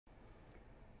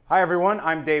Hi everyone,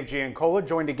 I'm Dave Giancola,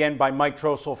 joined again by Mike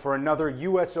Trossel for another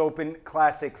U.S. Open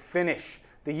Classic finish.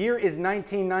 The year is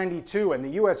 1992 and the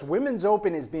U.S. Women's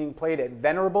Open is being played at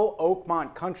venerable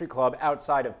Oakmont Country Club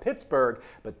outside of Pittsburgh,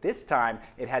 but this time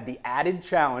it had the added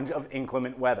challenge of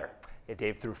inclement weather. Yeah,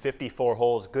 Dave, through 54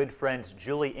 holes, good friends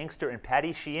Juli Inkster and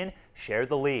Patty Sheehan shared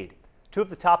the lead. Two of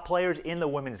the top players in the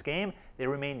women's game, they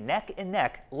remain neck and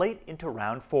neck late into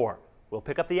round 4. We'll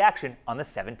pick up the action on the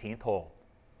 17th hole.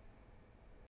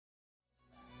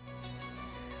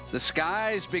 The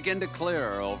skies begin to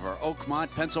clear over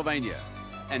Oakmont, Pennsylvania.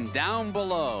 And down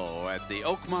below at the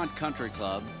Oakmont Country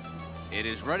Club, it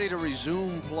is ready to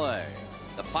resume play.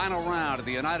 The final round of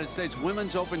the United States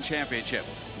Women's Open Championship.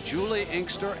 Juli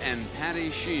Inkster and Patty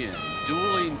Sheehan,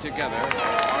 dueling together,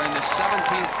 are in the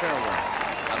 17th fairway.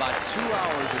 About 2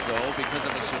 hours ago, because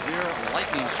of a severe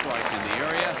lightning strike in the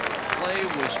area, play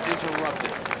was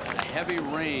interrupted. A heavy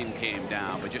rain came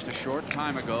down, but just a short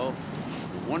time ago,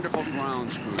 the wonderful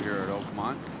grounds crew here at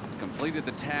Oakmont completed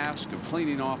the task of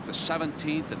cleaning off the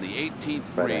 17th and the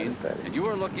 18th green. And you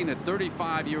are looking at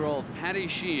 35-year-old Patty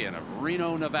Sheehan of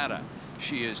Reno, Nevada.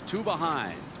 She is 2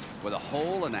 behind with a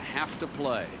hole and a half to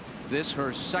play. This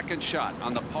her second shot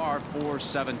on the par 4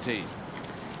 17.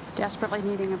 Desperately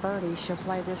needing a birdie, she'll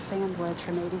play this sand wedge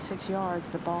from 86 yards.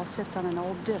 The ball sits on an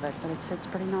old divot, but it sits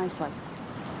pretty nicely.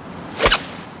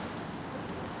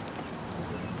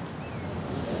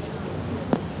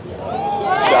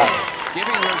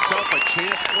 Giving herself a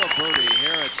chance for a birdie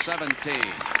here at 17.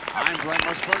 I'm Brent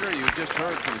Musburger. You just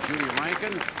heard from Judy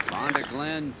Rankin, Vonda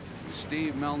Glenn, and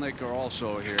Steve Melnick are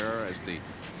also here as the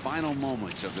final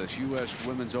moments of this U.S.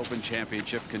 Women's Open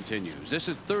Championship continues. This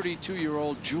is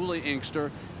 32-year-old Juli Inkster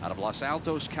out of Los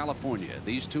Altos, California.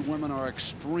 These two women are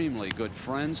extremely good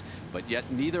friends, but yet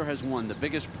neither has won the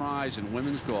biggest prize in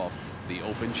women's golf, the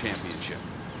Open Championship.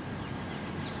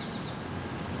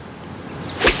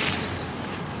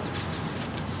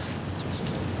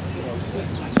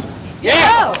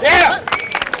 Yeah!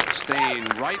 Yeah! Staying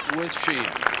right with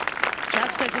Sheehan.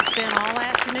 Just as it's been all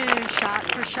afternoon, shot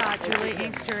for shot, Juli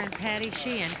Inkster and Patty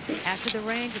Sheehan. After the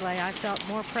rain delay, I felt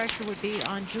more pressure would be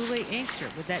on Juli Inkster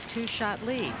with that 2-shot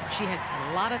lead. She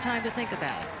had a lot of time to think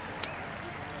about it.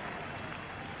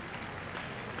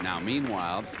 Now,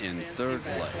 meanwhile, in third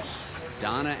place,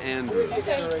 Donna Andrews,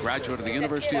 graduate of the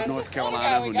University of North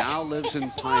Carolina, who now lives in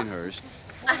Pinehurst.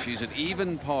 She's at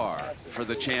even par for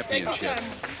the championship.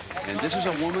 And this is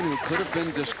a woman who could have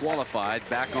been disqualified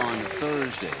back on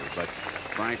Thursday, but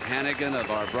Frank Hannigan of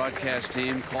our broadcast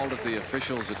team called it the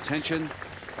officials' attention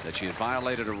that she had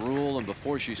violated a rule, and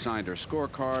before she signed her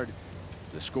scorecard,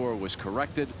 the score was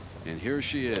corrected, and here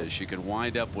she is. She can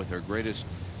wind up with her greatest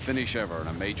finish ever in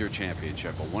a major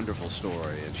championship. A wonderful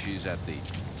story, and she's at the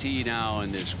tee now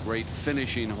in this great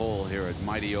finishing hole here at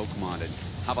mighty Oakmont. And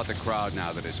how about the crowd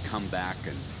now that has come back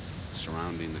and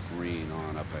surrounding the green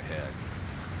on up ahead?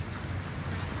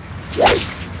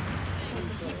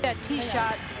 That tee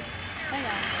shot.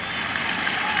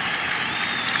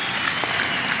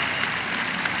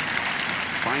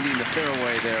 Finding the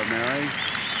fairway there, Mary.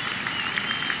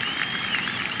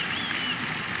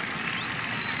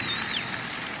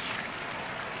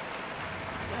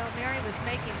 Well, Mary was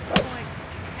making the point.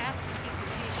 You have to keep the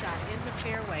tee shot in the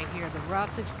fairway here. The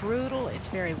rough is brutal, it's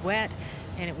very wet,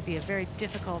 and it would be a very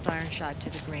difficult iron shot to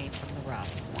the green from the rough.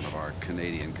 One of our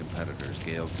Canadian competitors,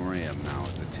 Gail Graham, now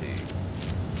at the tee.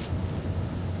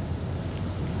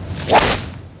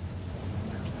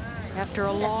 After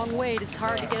a long wait, it's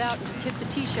hard to get out and just hit the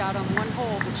tee shot on one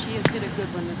hole, but she has hit a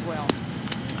good one as well.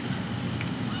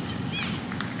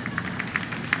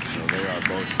 So they are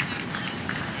both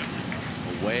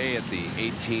away at the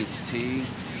 18th tee.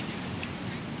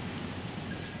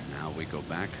 Now we go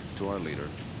back to our leader,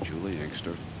 Juli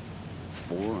Inkster.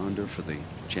 4 under for the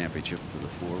championship for the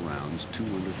 4 rounds, 2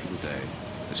 under for the day.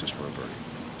 This is for a birdie.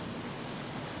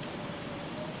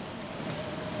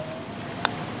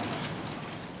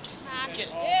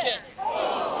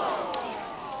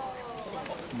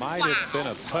 Might have been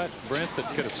a putt, Brent,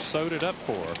 that could have sewed it up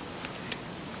for her.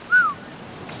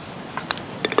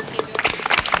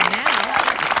 Now,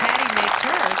 if Patty makes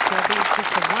hers, there'll be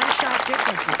just a 1-shot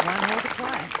difference with 1 hole to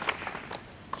play.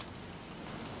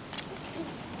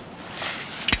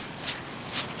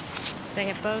 They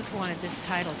have both wanted this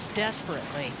title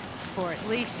desperately for at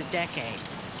least a decade.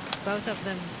 Both of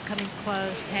them coming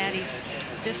close. Patty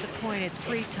disappointed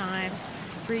 3 times,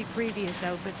 3 previous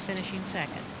Opens, finishing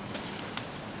second.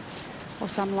 Well,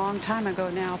 some long time ago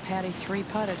now, Patty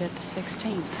 3-putted at the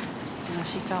 16th. You know,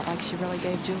 she felt like she really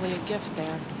gave Juli a gift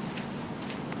there.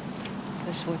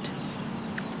 This would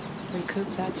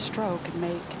recoup that stroke and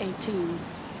make 18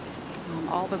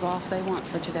 all the golf they want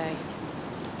for today.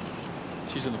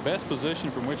 She's in the best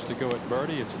position from which to go at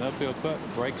birdie. It's an uphill putt,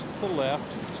 breaks to the left.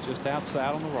 It's just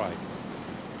outside on the right.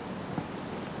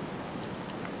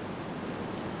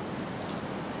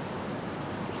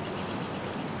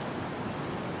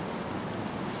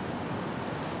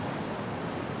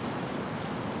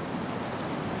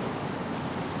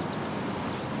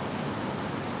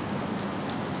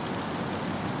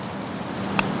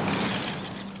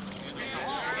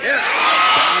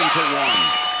 To one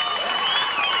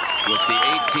with the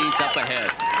 18th up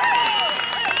ahead.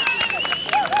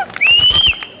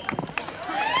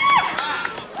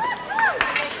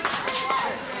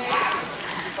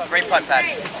 Great putt,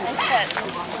 Patty.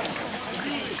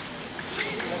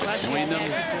 Well, she had to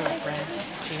do it, Brent.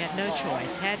 She had no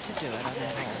choice. Had to do it on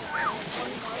that hole.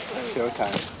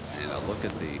 Showtime. And a look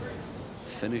at the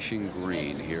finishing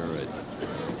green here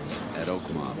at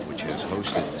Oakmont, which has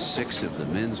hosted 6 of the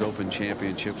Men's Open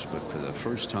Championships, but for the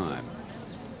first time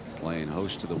playing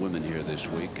host to the women here this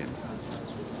week. And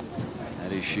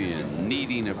that is Sheehan,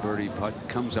 needing a birdie putt,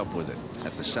 comes up with it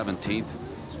at the 17th.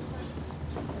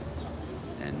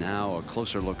 And now a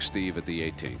closer look, Steve, at the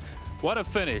 18th. What a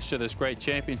finish to this great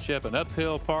championship. An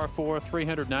uphill par 4,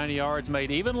 390 yards,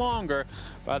 made even longer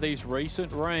by these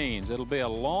recent rains. It'll be a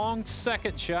long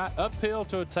second shot uphill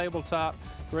to a tabletop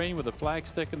green with a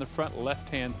flagstick in the front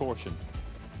left-hand portion.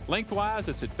 Lengthwise,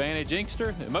 it's advantage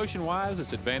Inkster. Emotion-wise,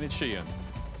 it's advantage Sheehan.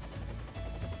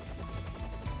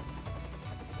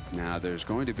 Now there's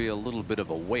going to be a little bit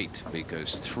of a wait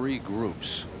because 3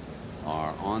 groups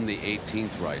are on the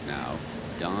 18th right now.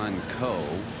 Don Coe,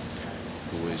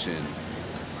 who is in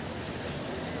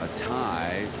a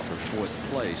tie for 4th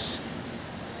place,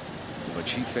 but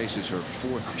she faces her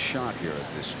 4th shot here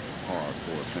at this par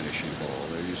 4 finishing hole.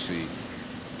 There you see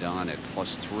Don at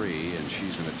 +3, and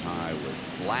she's in a tie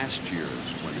with last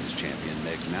year's women's champion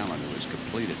Meg Mallon, who has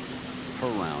completed her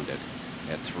round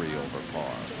at 3 over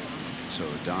par. So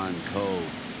Don Coe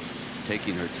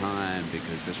taking her time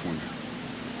because this one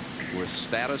worth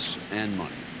status and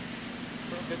money.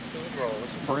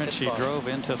 Brent, she drove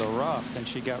into the rough and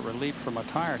she got relief from a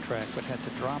tire track, but had to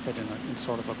drop it in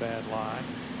sort of a bad lie.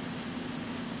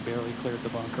 Barely cleared the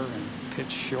bunker and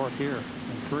pitched short here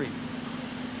in 3.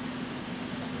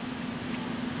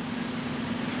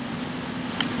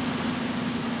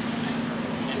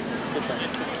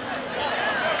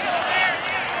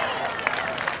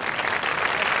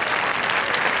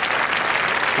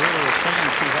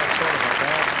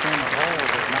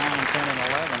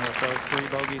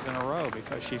 Bogeys in a row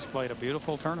because she's played a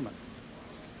beautiful tournament.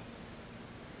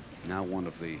 Now one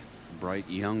of the bright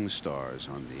young stars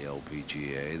on the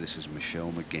LPGA. This is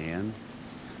Michelle McGann.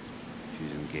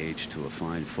 She's engaged to a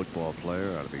fine football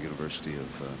player out of the University of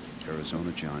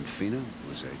Arizona, John Fina, who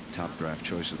was a top draft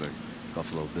choice of the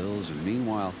Buffalo Bills. And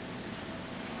meanwhile,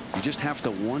 you just have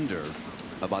to wonder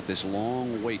about this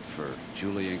long wait for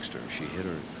Juli Inkster. She hit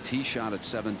her tee shot at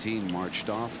 17, marched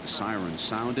off, the siren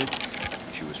sounded.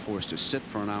 She was forced to sit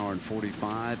for 1 hour and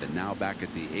 45, and now back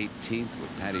at the 18th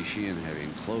with Patty Sheehan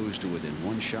having closed to within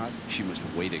 1 shot. She must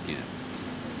wait again.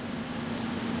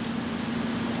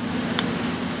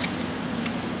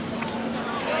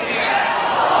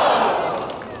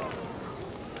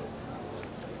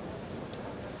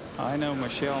 I know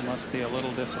Michelle must be a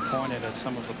little disappointed at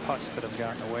some of the putts that have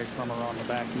gotten away from her on the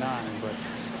back 9, but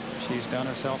she's done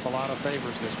herself a lot of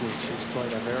favors this week. She's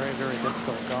played a very, very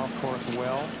difficult golf course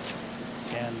well.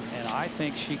 And I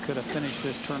think she could have finished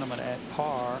this tournament at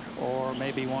par or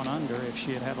maybe 1 under if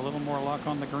she had had a little more luck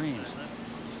on the greens.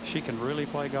 She can really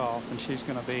play golf, and she's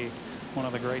going to be one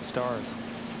of the great stars.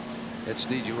 Ed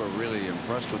Snead, you were really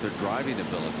impressed with her driving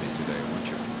ability today, weren't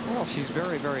you? Well, she's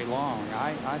very, very long.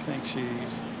 I think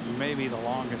she's maybe the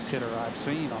longest hitter I've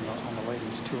seen on the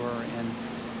ladies tour,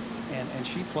 and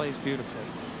she plays beautifully.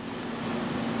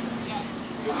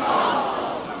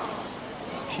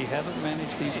 She hasn't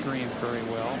managed these greens very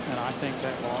well, and I think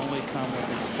that will only come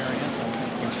with experience. I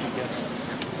think when she gets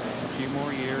a few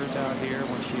more years out here,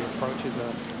 when she approaches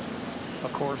a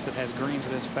course that has greens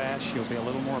this fast, she'll be a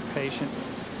little more patient.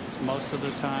 Most of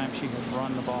the time, she has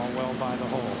run the ball well by the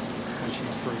hole when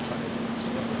she's 3-putted.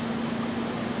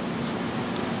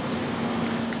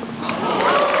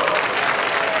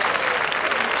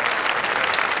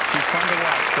 She's fun to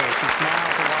watch, though. She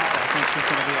smiles a lot. I think she's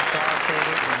going to be a crowd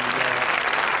favorite, and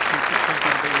she's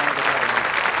going to be one of the better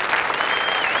ones.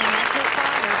 And that's her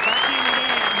father, Bucky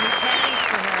McGann, who plays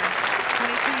for her.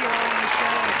 22-year-old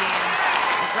Michelle McGann.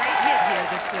 A great hit here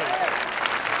this week.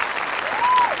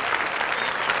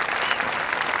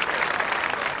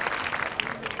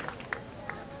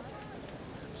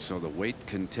 So the wait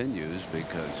continues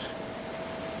because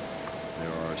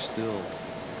There are still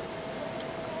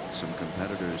some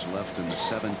competitors left in the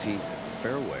 17th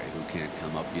fairway who can't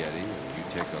come up yet either. You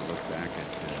take a look back at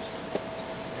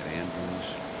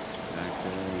Andrews back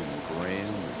there, and Graham,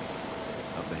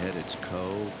 and up ahead it's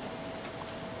Cove.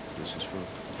 This is for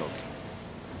Bogey.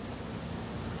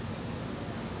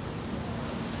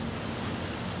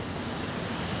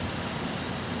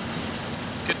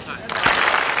 Good time.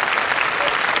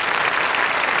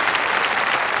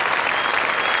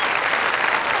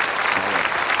 Solid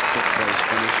fifth place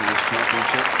finish in this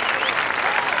championship.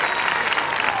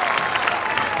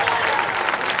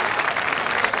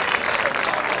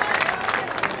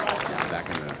 Back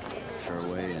in the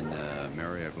fairway, and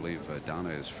Mary, I believe Donna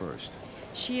is first.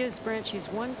 She is, Brent. She's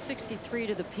 163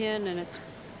 to the pin, and it's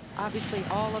obviously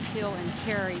all uphill and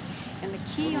carry. And the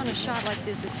key on a shot like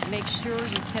this is to make sure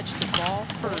you catch the ball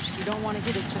first. You don't want to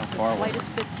hit it just the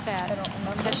slightest bit fat.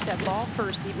 Catch that ball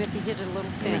first, even if you hit it a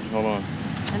little thin. Hold on.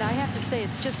 And I have to say,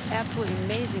 it's just absolutely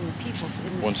amazing the people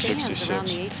in the stands around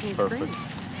the 18th Perfect. green.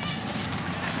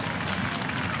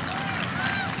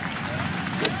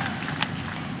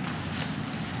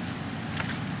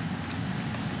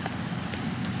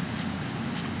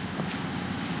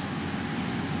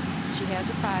 She has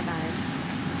a 5-iron.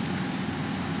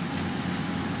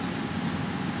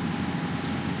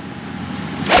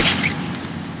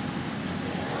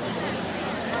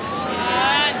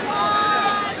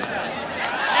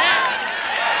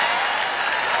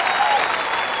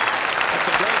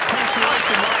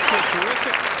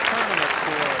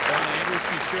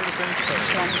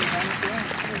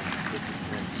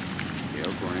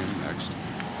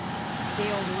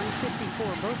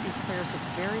 Both these players have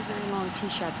very, very long tee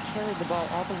shots, carried the ball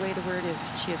all the way to where it is.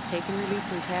 She has taken relief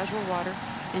from casual water,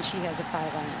 and she has a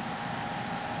 5-iron.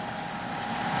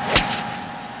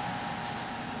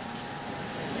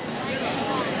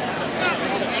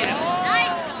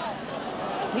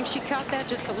 I think she caught that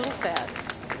just a little fat.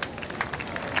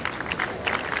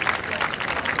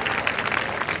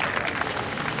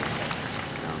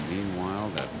 Now, meanwhile,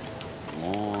 that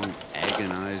long,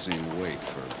 agonizing wait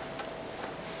for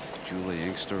Juli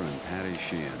Inkster and Patty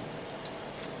Sheehan.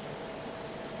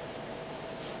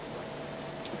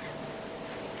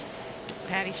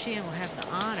 Patty Sheehan will have the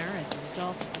honor as a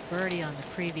result of the birdie on the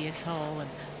previous hole, and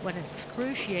what an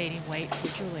excruciating wait for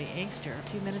Juli Inkster. A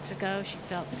few minutes ago, she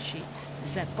felt that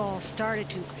as that ball started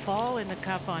to fall in the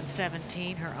cup on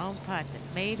 17, her own putt, that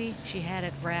maybe she had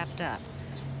it wrapped up.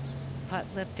 Putt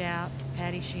lipped out,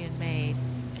 Patty Sheehan made,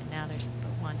 and now there's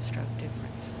but one stroke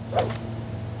difference.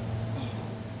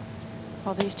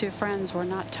 Well, these two friends were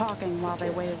not talking while they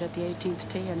waited at the 18th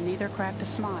tee, and neither cracked a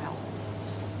smile.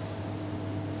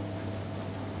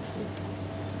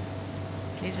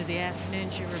 These are the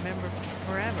afternoons you remember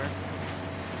forever.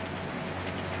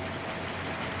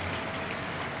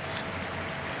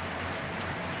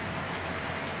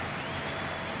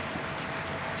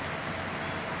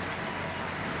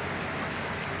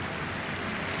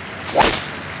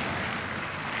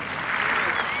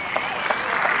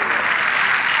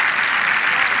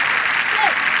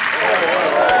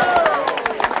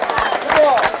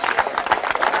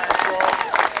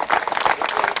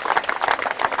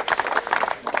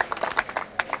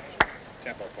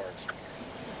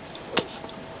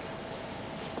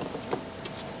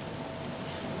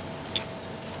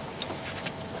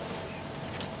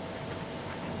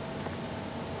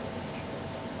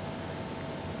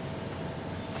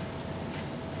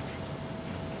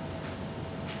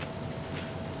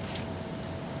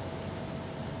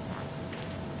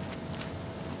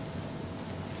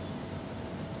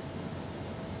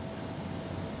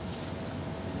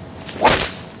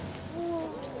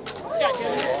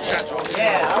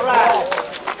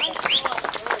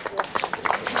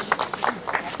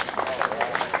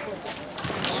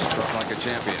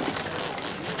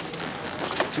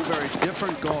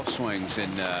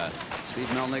 And Steve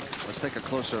Melnick, let's take a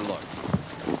closer look.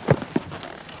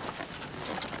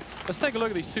 Let's take a look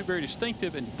at these two very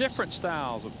distinctive and different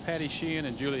styles of Patty Sheehan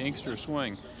and Juli Inkster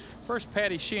swing. First,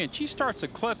 Patty Sheehan, she starts a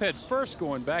club head first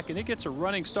going back, and it gets a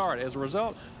running start. As a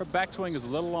result, her backswing is a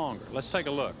little longer. Let's take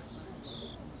a look.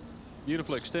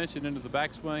 Beautiful extension into the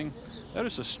backswing.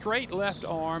 Notice a straight left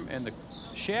arm and the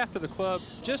shaft of the club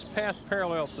just past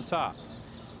parallel at the top.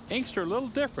 Inkster a little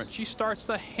different. She starts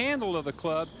the handle of the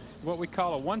club, what we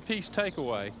call a one-piece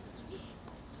takeaway.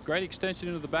 Great extension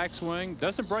into the backswing.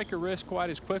 Doesn't break her wrist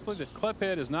quite as quickly. The club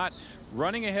head is not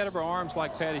running ahead of her arms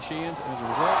like Patty Sheehan's. And as a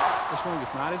result, her swing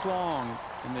is not as long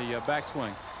in the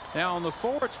backswing. Now on the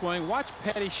forward swing, watch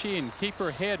Patty Sheehan keep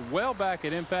her head well back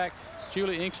at impact.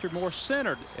 Juli Inkster more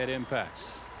centered at impact.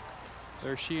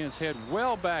 There's Sheehan's head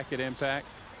well back at impact.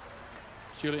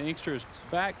 Juli Inkster is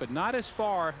back, but not as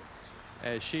far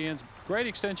as Sheehan's. Great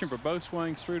extension for both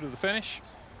swings through to the finish.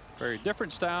 Very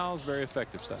different styles, very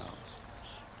effective styles.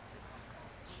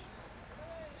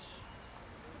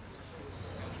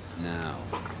 Now,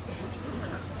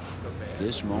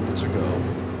 this moments ago,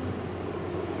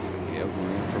 Gail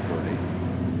going for birdie.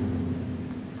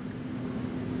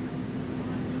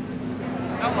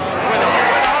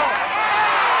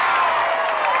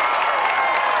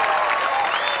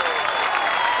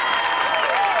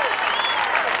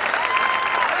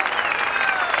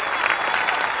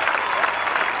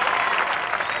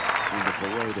 Wonderful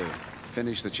way to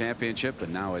finish the championship,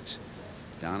 and now it's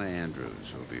Donna Andrews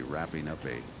who will be wrapping up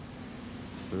a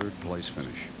third-place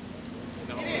finish.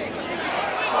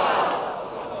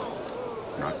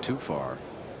 Not too far.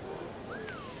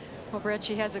 Well, Brett,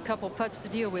 she has a couple putts to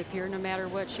deal with here. No matter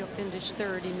what, she'll finish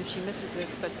third, even if she misses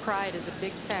this. But pride is a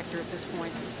big factor at this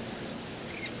point.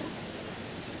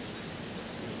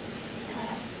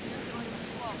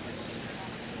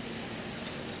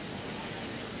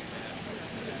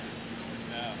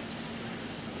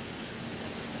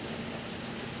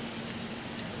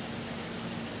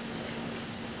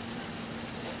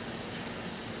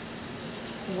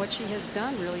 What she has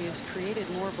done really is created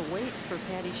more of a weight for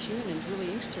Patty Sheehan and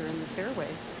Juli Inkster in the fairway.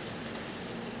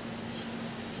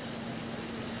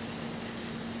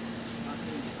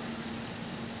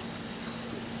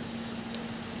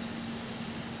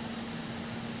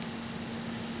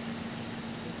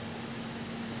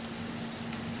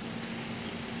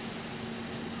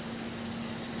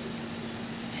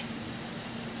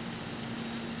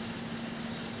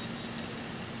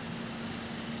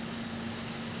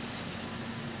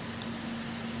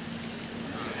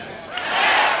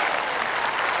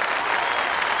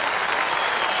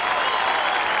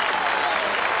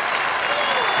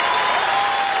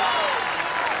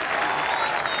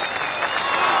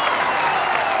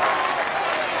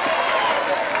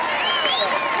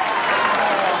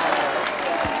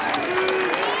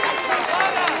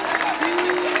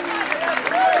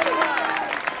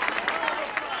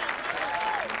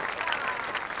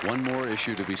 One more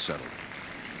issue to be settled.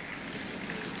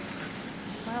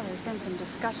 Well, there's been some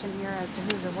discussion here as to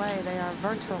who's away. They are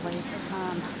virtually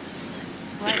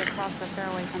right across the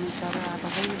fairway from each other. I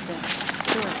believe that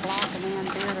Stuart Block and Ann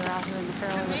Beard are out here in the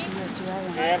fairway with the USGA.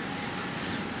 And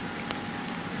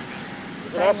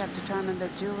they have determined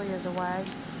that Juli is away.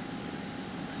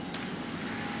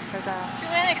 There's a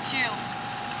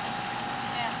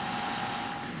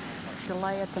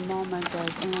delay at the moment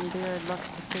as Ann Beard looks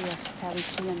to see if Patty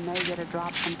Sheehan may get a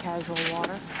drop from casual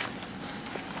water.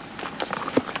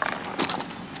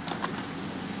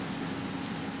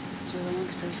 Juli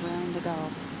Inkster's raring to go.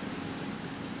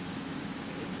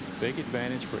 Big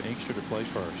advantage for Inkster to play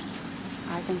first.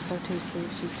 I think so too, Steve.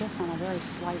 She's just on a very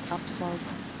slight upslope.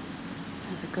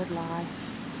 Has a good lie.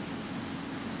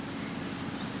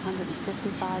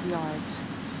 155 yards.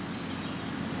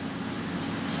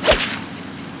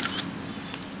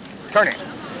 Turn it.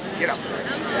 Get up.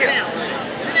 Get up.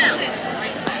 Sit down.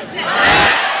 Sit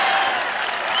down.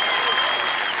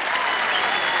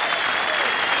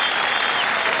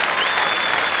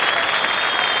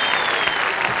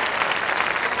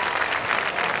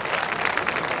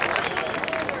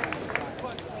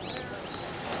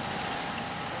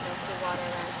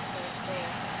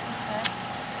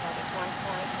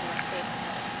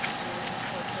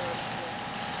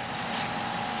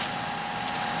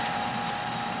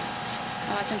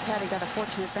 I think Patty got a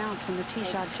fortunate bounce when the tee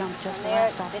shot jumped just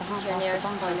left off the hump. This is your nearest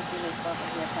point if you leave over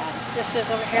here, Patty. This is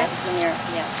over here? That is the nearest,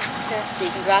 yes. Okay. So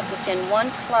you can drop within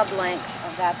one club length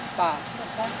of that spot.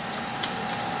 Okay.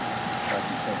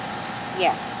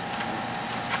 Yes.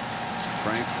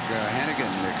 Frank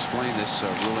Hannigan explained this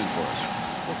ruling for us.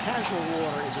 Well, casual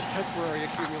water is a temporary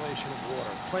accumulation of water.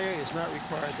 The player is not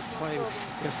required to play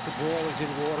if the ball is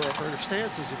in water or if her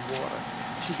stance is in water.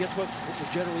 She gets what we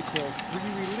generally call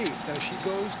free relief. Now she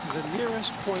goes to the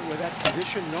nearest point where that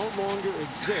condition no longer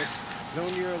exists, no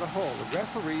nearer the hole. The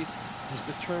referee has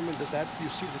determined that you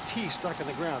see the tee stuck in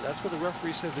the ground. That's what the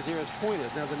referee says the nearest point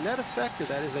is. Now the net effect of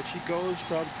that is that she goes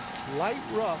from light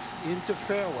rough into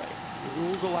fairway. The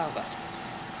rules allow that.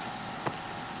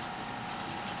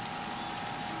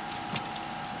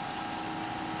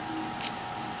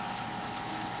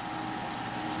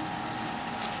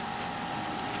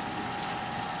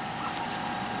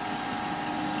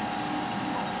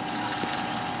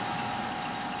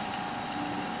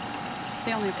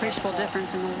 The only appreciable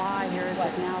difference in the lie here is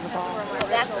that now the ball...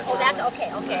 That's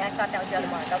okay. Okay, I thought that was the other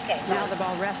mark. Okay. Now the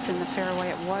ball rests in the fairway.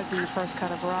 It was in the first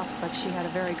cut of rough, but she had a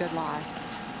very good lie.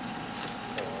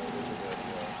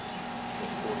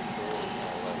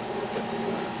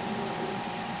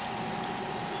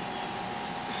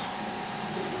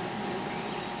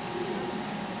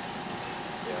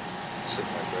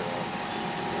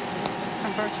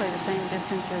 gone virtually the same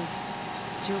distance as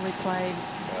Juli played,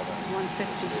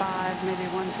 155, maybe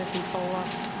 154.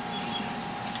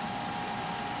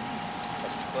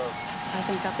 That's the club. I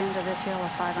think up into this hill, a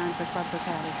 5-iron's the club for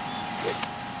Patty.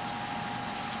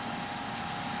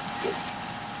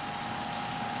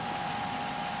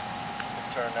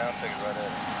 Turn now, take it right at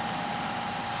it.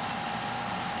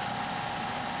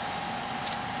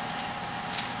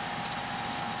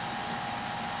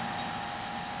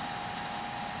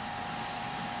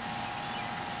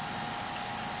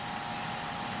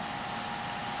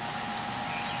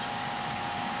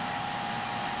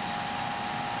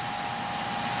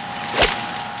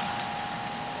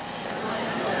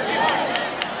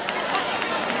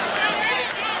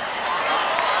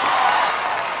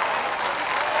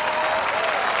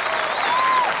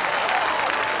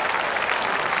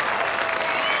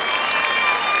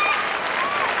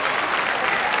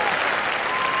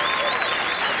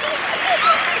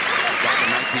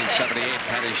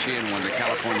 Sheehan won the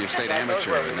California State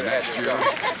Amateur, and the next year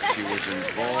she was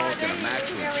involved in a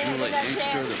match with Juli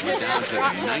Inkster that went down to the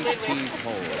 19th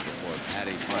hole before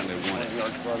Patty finally won it.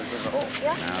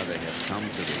 Now they have come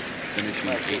to the finishing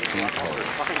 18th hole.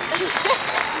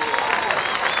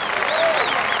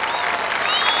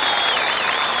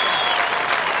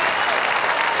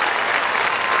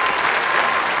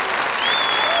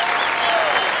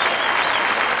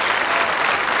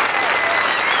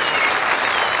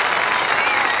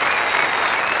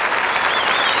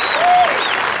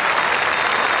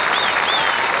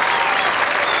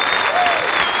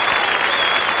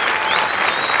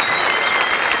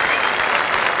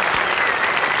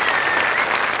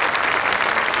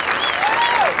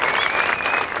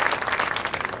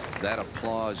 That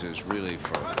applause is really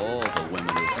for all the women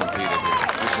who've competed here.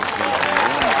 This has been a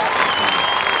wonderful time.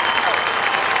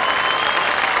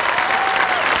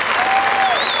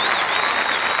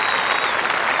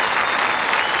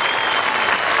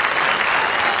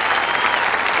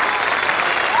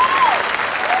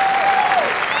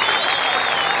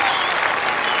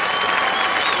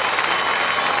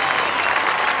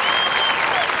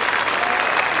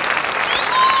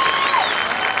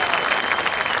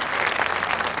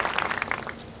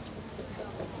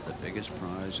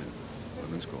 Prize in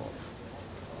women's golf.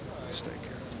 Stake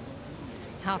here.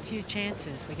 How few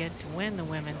chances we get to win the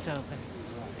Women's Open.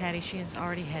 Patty Sheehan's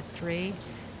already had 3,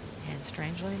 and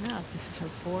strangely enough, this is her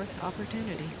 4th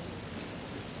opportunity.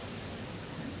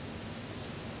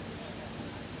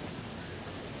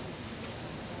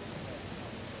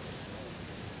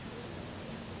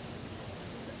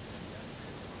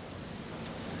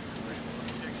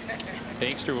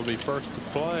 Inkster will be first to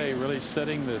play, really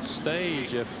setting the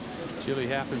stage if Juli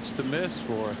happens to miss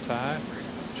for a tie,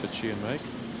 should Sheehan make.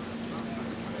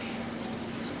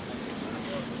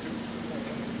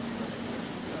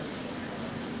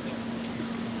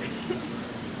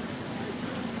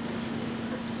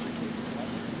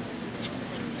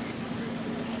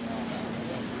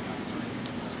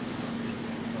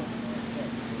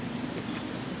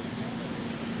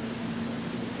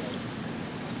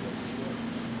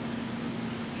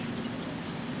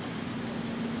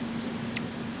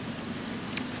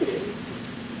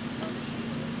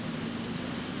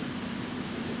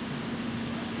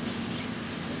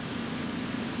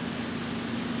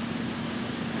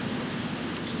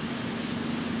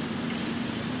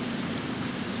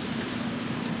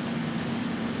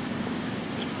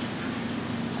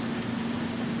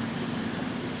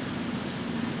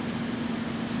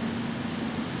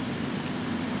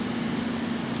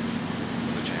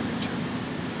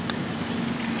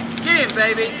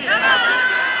 Baby.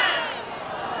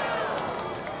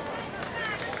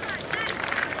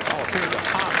 Oh, appeared a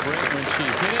hot break when she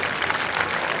hit it.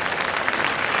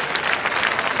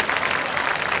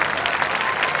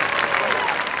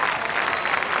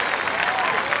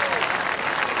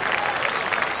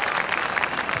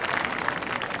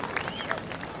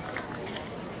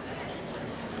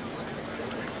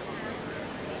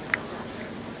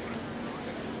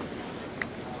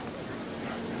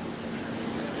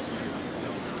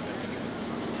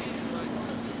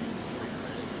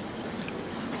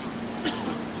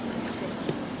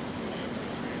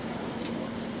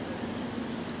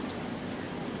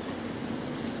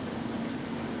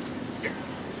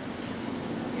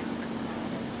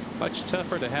 Much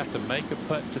tougher to have to make a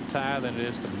putt to tie than it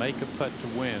is to make a putt to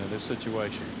win in this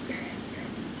situation.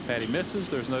 Patty misses,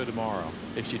 there's no tomorrow.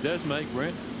 If she does make,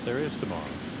 Brent, there is tomorrow.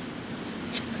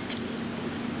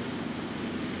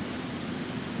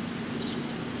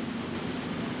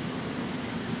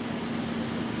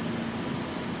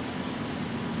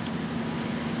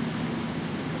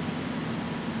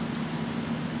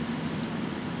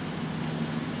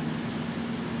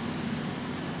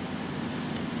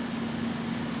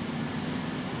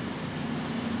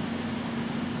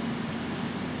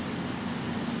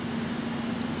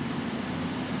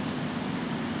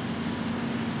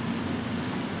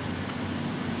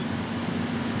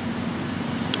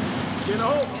 In the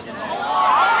hole.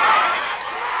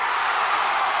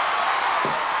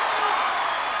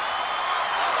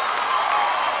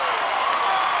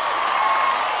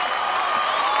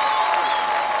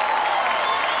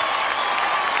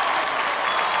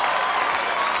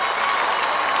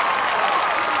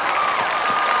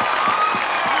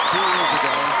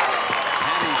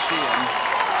 Sheehan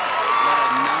let a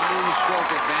 9-stroke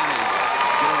advantage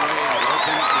get away and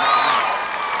open in a round.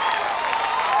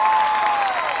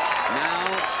 Now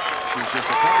she's just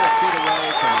a couple of feet away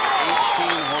from an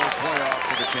 18-hole playoff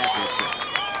for the championship.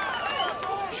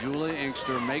 Juli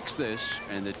Inkster makes this,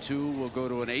 and the two will go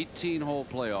to an 18-hole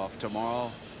playoff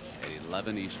tomorrow at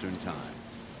 11 Eastern Time.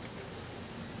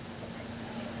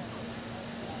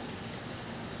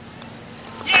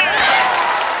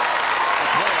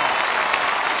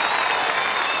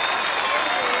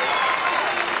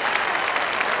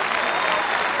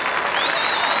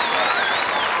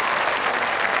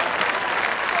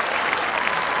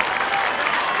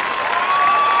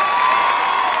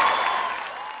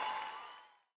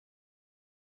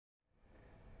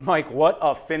 Mike, what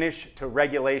a finish to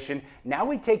regulation. Now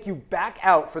we take you back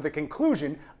out for the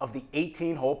conclusion of the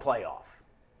 18-hole playoff.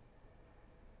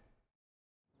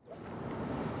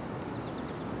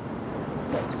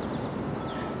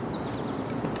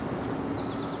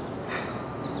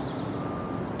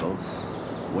 Both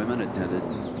women attended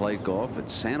and played golf at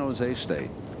San Jose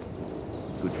State.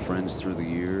 Good friends through the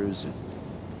years, and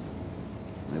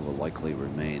they will likely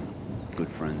remain good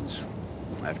friends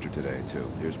after today, too.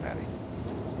 Here's Patty.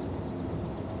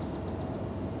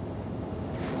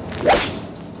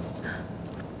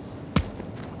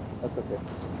 That's okay.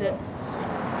 Sit.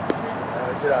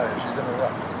 Get out of here. She's in the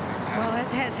rough. Well,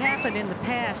 as has happened in the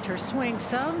past, her swing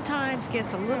sometimes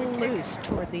gets a little loose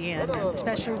toward the end,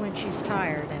 especially when she's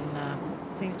tired,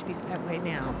 and seems to be that way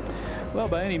now. Well,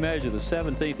 by any measure, the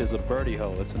 17th is a birdie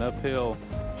hole. It's an uphill,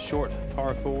 short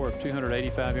par 4 of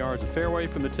 285 yards. The fairway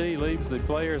from the tee leaves the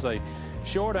players a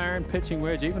short iron, pitching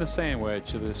wedge, even a sand wedge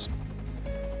to this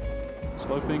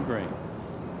sloping green.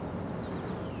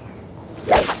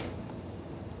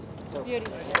 Beauty.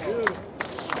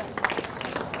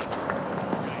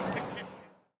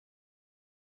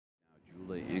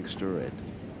 Juli Inkster at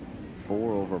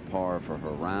 4 over par for her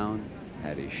round.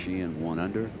 Patty Sheehan 1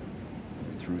 under.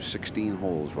 Through 16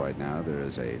 holes right now, there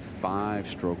is a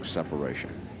 5-stroke separation.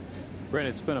 Brent,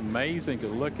 it's been amazing to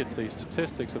look at the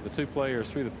statistics of the two players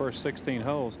through the first 16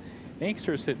 holes.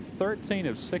 Inkster's hit 13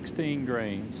 of 16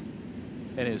 greens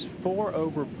and is 4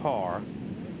 over par.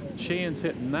 Sheehan's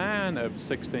hit 9 of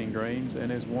 16 greens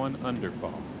and is 1 under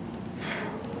par.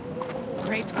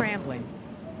 Great scrambling.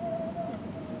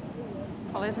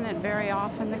 Well, isn't it very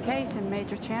often the case in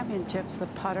major championships the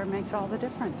putter makes all the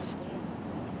difference?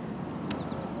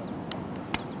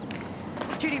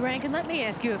 Judy Rankin, let me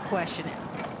ask you a question.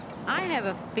 I have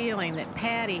a feeling that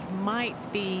Patty might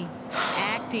be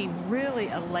acting really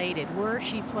elated were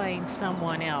she playing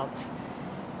someone else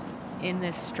in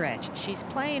this stretch. She's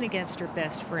playing against her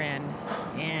best friend,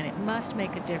 and it must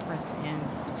make a difference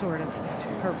in sort of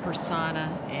her persona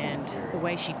and the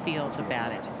way she feels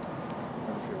about it.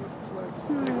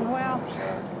 Well,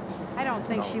 I don't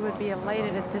think she would be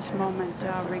elated at this moment,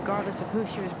 regardless of who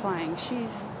she was playing.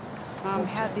 She's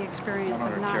had the experience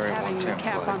of not having the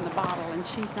cap on the bottle, and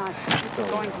she's not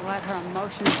going to let her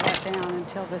emotions let down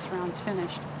until this round's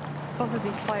finished. Both of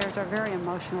these players are very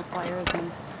emotional players,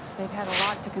 and they've had a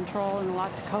lot to control and a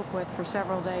lot to cope with for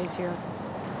several days here.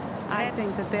 I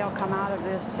think that they'll come out of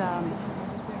this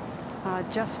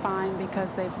just fine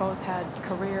because they've both had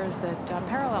careers that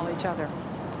parallel each other.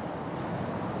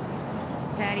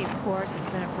 Patty, of course, has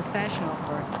been a professional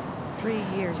for 3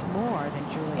 years more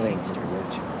than Juli Inkster.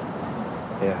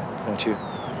 Yeah, don't you?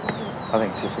 I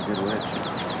think it's just a good wedge.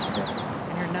 Yeah.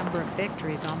 And her number of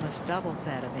victories almost doubles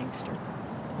that of Inkster.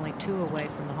 Only 2 away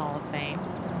from the Hall of Fame.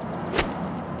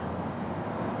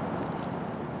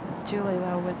 Juli,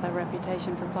 though, with a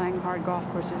reputation for playing hard golf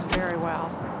courses very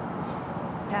well.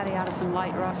 Patty out of some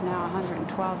light rough now,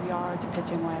 112 yards,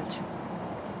 pitching wedge.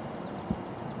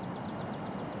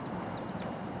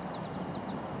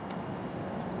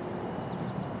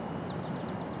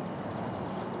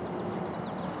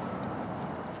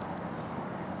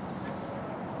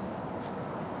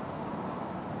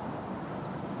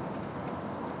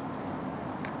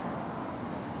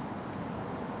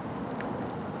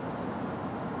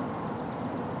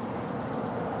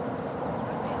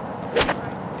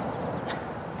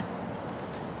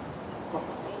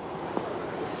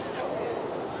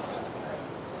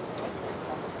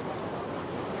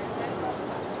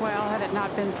 Well, had it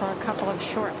not been for a couple of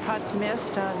short putts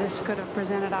missed, this could have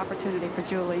presented opportunity for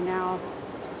Juli. Now,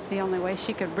 The only way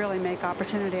she could really make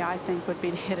opportunity, I think, would be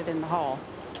to hit it in the hole.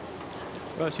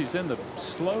 Well, she's in the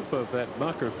slope of that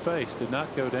bunker face, did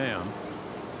not go down.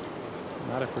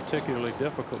 Not a particularly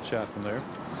difficult shot from there.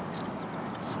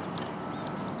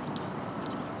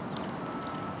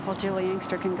 Well, Juli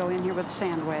Inkster can go in here with a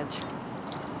sand wedge.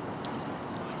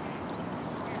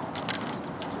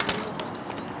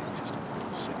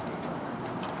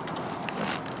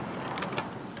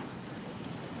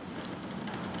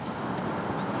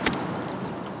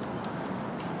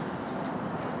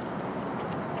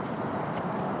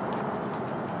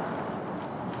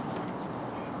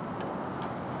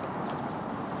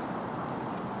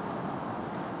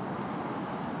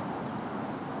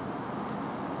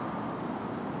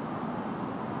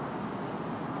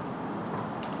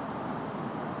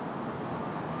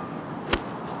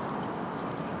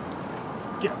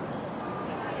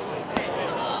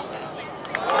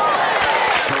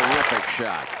 Terrific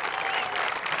shot.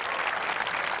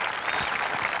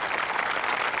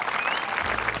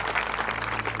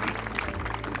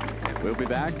 And we'll be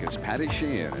back as Patty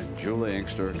Sheehan and Juli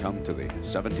Inkster come to the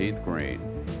 17th green.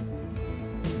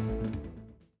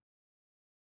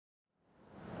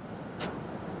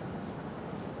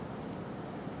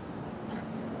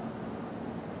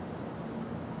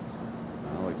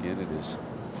 Well, again, it is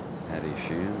Patty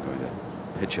Sheehan going to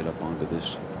pitch it up onto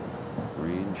this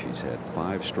green. She's had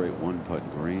 5 straight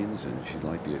one-putt greens, and she'd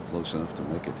like to get close enough to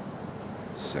make it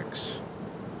 6.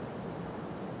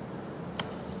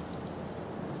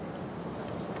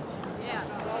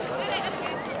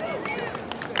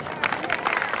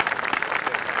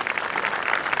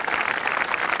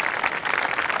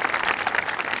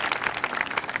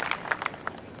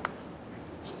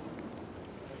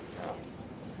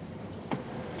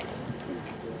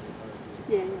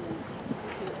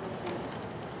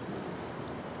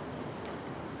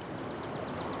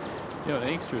 You know, in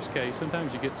Inkster's case,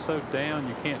 sometimes you get so down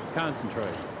you can't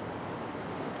concentrate.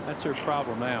 That's her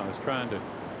problem now, is trying to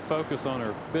focus on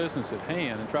her business at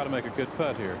hand and try to make a good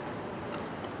putt here.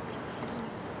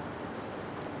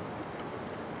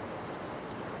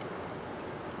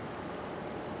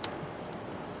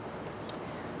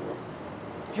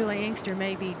 Juli Inkster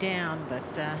may be down, but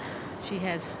she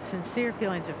has sincere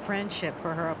feelings of friendship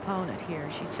for her opponent here.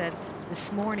 She said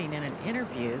this morning in an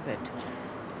interview that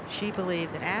she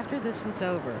believed that after this was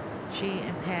over, she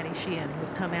and Patty Sheehan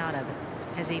would come out of it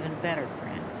as even better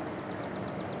friends.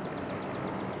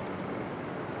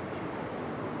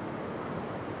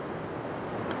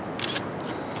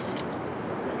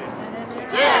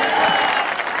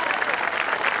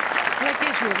 Well, it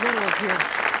gives you a little of your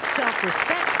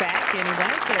self-respect back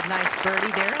anyway. Get a nice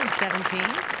birdie there in 17.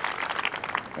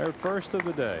 Her first of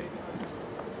the day.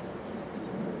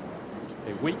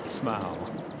 A weak smile.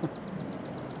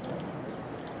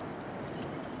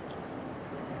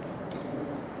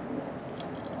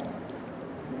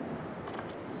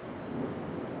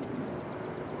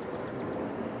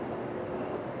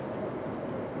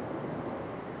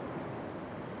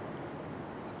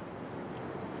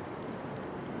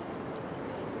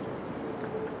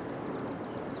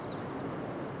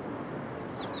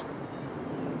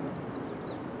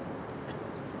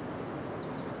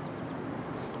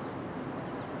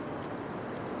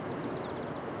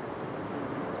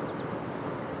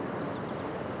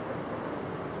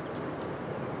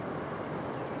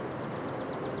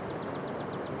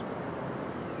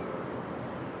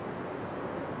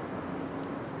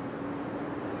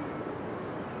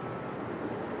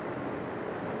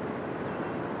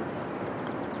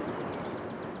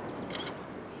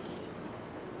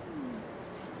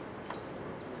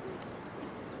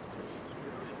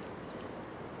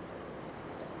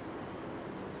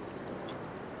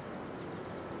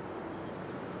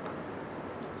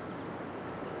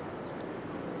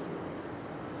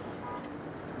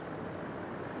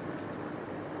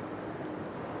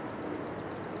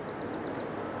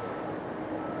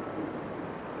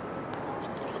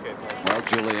 Well,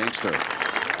 Juli Inkster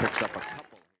picks up a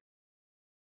couple.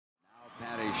 Now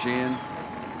Patty Sheehan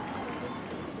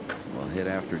will hit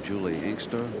after Juli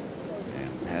Inkster,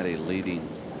 and Patty leading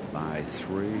by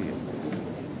 3.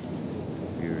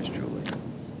 Here's Juli.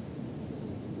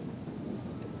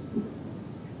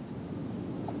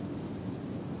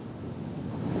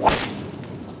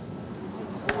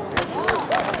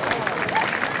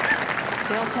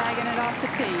 Still tagging it off the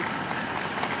tee.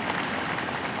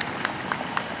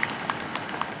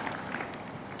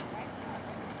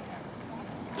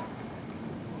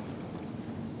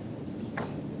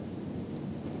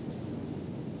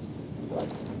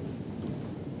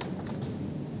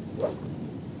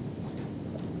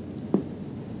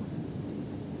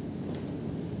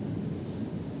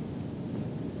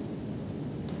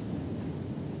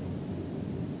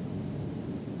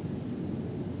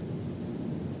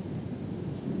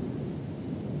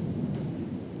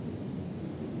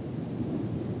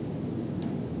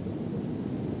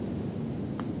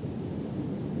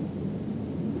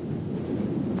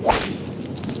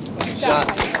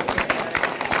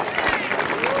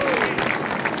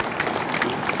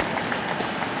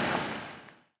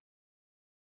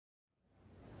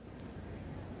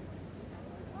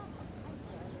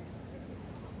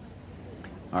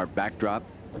 our backdrop.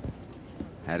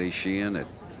 Patty Sheehan at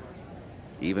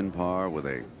even par with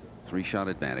a 3-shot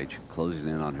advantage, closing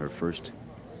in on her first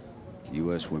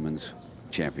U.S. Women's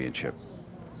Championship.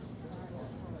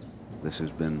 This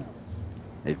has been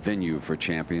a venue for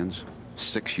champions.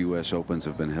 6 U.S. Opens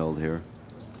have been held here.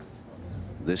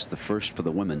 This the first for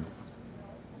the women.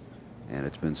 And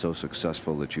it's been so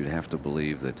successful that you'd have to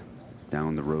believe that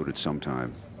down the road at some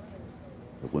time,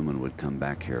 the women would come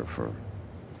back here for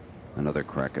another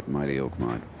crack at mighty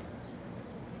Oakmont.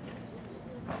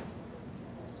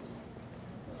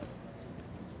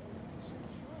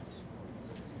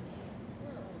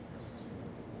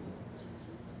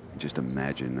 Just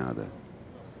imagine now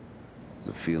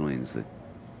the feelings that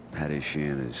Patty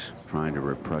Sheehan is trying to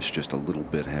repress just a little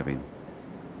bit, having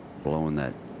blown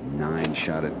that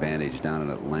 9-shot advantage down in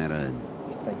Atlanta, and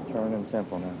Just take a turn in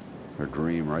tempo now. her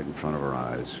dream right in front of her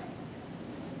eyes.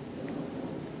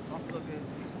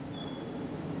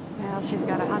 Well, she's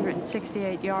got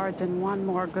 168 yards and 1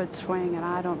 more good swing, and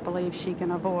I don't believe she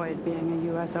can avoid being a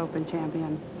U.S. Open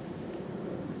champion.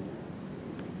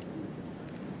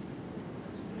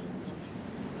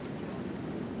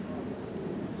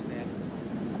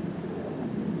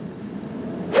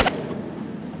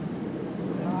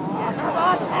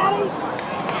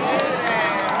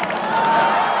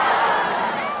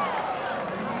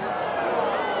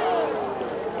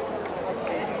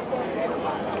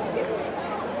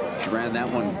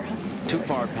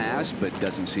 But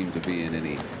doesn't seem to be in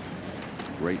any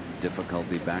great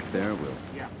difficulty back there.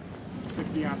 Yeah,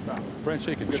 60 on top. Brent,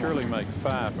 she can surely make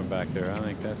 5 from back there. I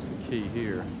think that's the key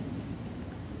here.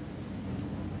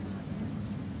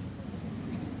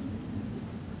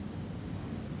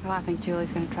 Well, I think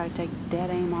Julie's going to try to take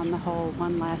dead aim on the hole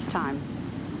one last time.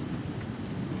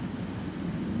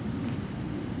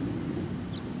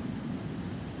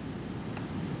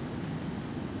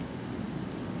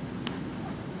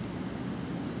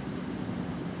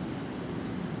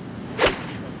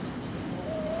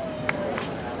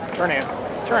 Turn in.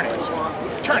 Turn it.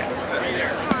 Turn it.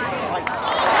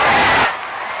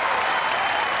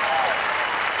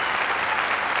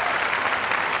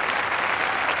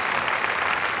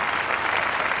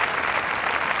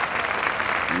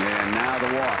 And now the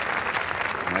walk.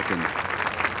 Like in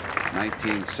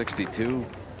 1962,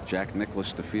 Jack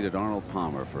Nicklaus defeated Arnold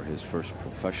Palmer for his first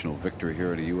professional victory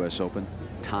here at a U.S. Open.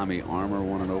 Tommy Armour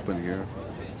won an Open here.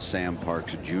 Sam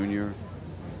Parks Jr.,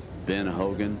 Ben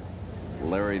Hogan,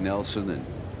 Larry Nelson, and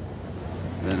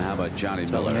then how about Johnny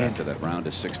Miller after that round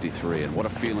of 63. And what a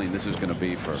feeling this is going to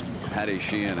be for Patty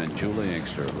Sheehan and Juli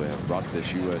Inkster, who have brought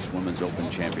this U.S. Women's Open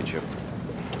Championship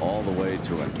all the way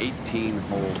to an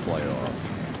 18-hole playoff.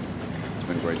 It's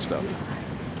been great stuff.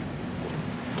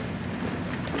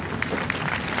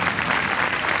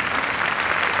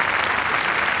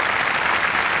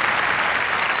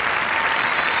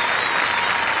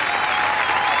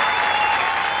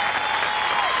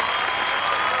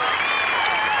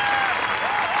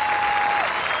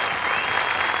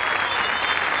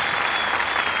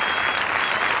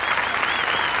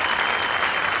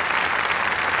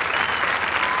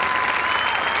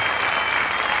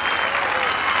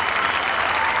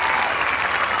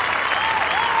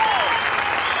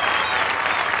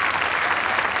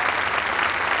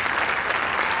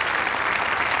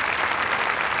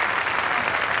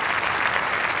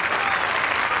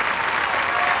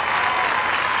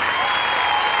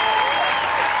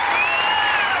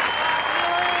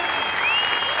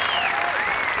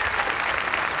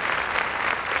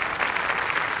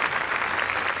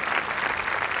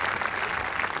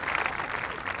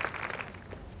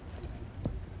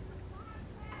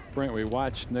 Brent, we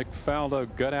watched Nick Faldo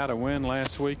gut out a win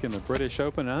last week in the British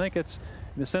Open. And I think it's,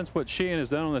 in a sense, what Sheehan has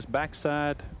done on this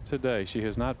backside today. She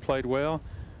has not played well.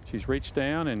 She's reached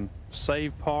down and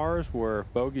saved pars where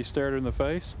bogey stared her in the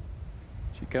face.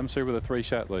 She comes here with a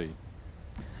 3-shot lead.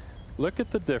 Look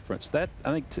at the difference. That,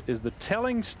 I think, is the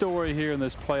telling story here in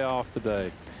this playoff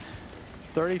today.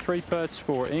 33 putts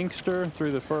for Inkster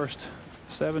through the first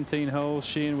 17 holes.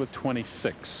 Sheehan with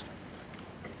 26.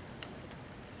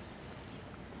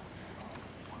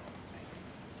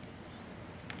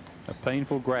 A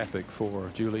painful graphic for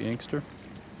Juli Inkster.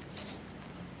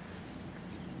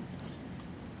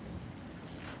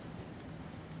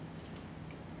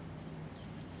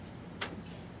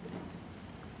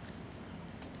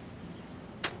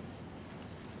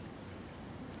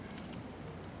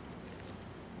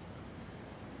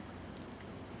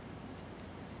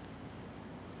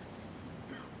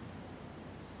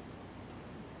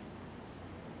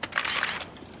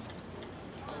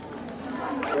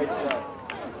 Great shot.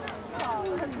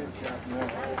 Good shot,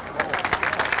 man.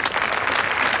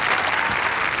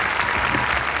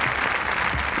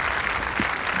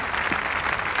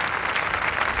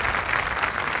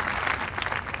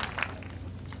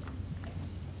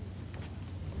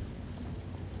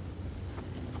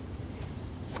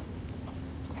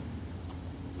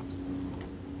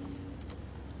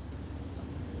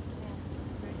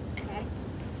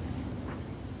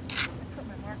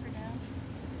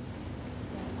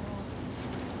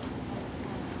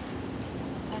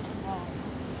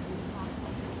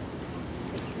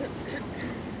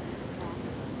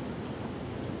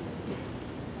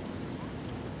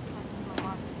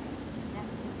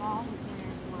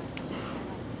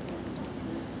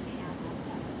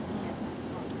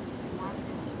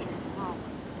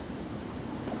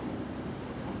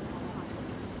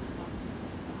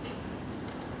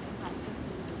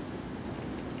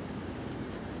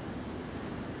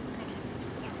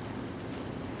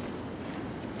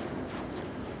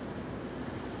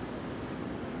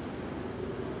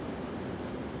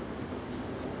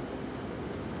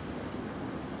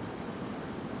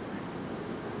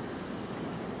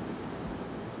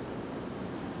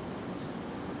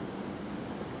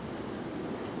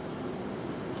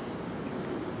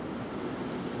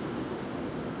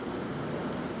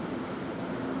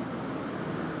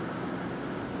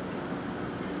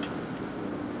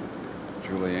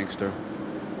 Juli Inkster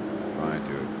trying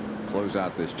to close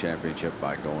out this championship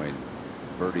by going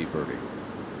birdie birdie.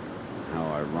 How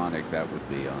ironic that would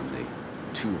be on the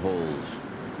 2 holes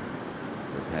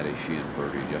where Patty Sheehan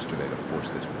birdied yesterday to force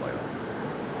this playoff.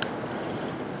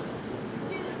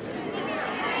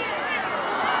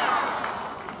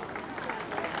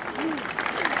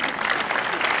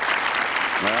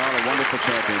 Well, a wonderful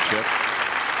championship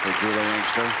for Juli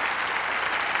Inkster.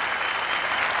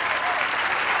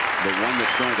 But one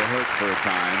that's going to hurt for a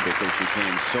time because she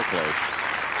came so close.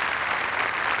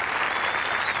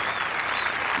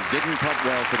 Didn't putt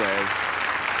well today.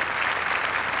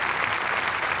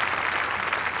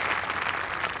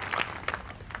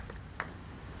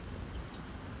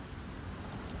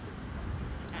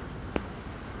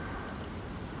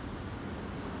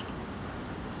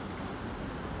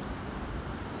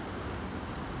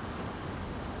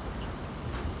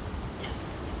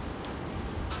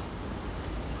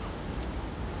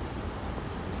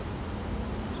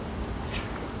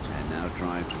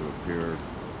 Trying to appear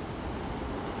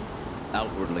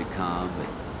outwardly calm, but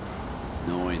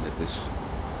knowing that this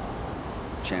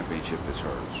championship is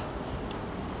hers.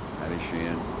 Patty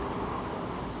Sheehan.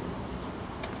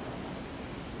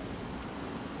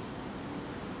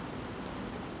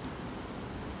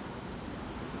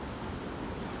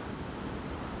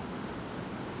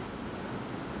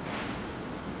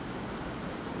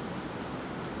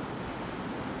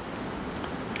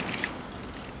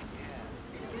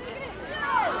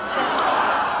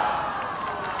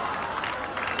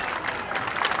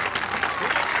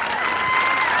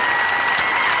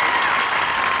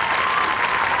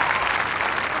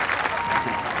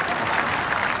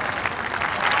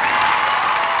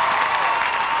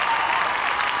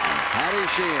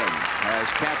 Sheehan has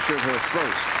captured her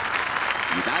first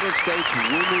United States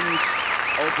Women's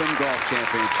Open Golf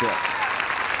Championship.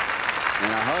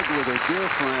 And a hug with her dear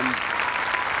friend,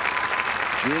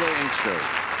 Juli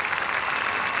Inkster.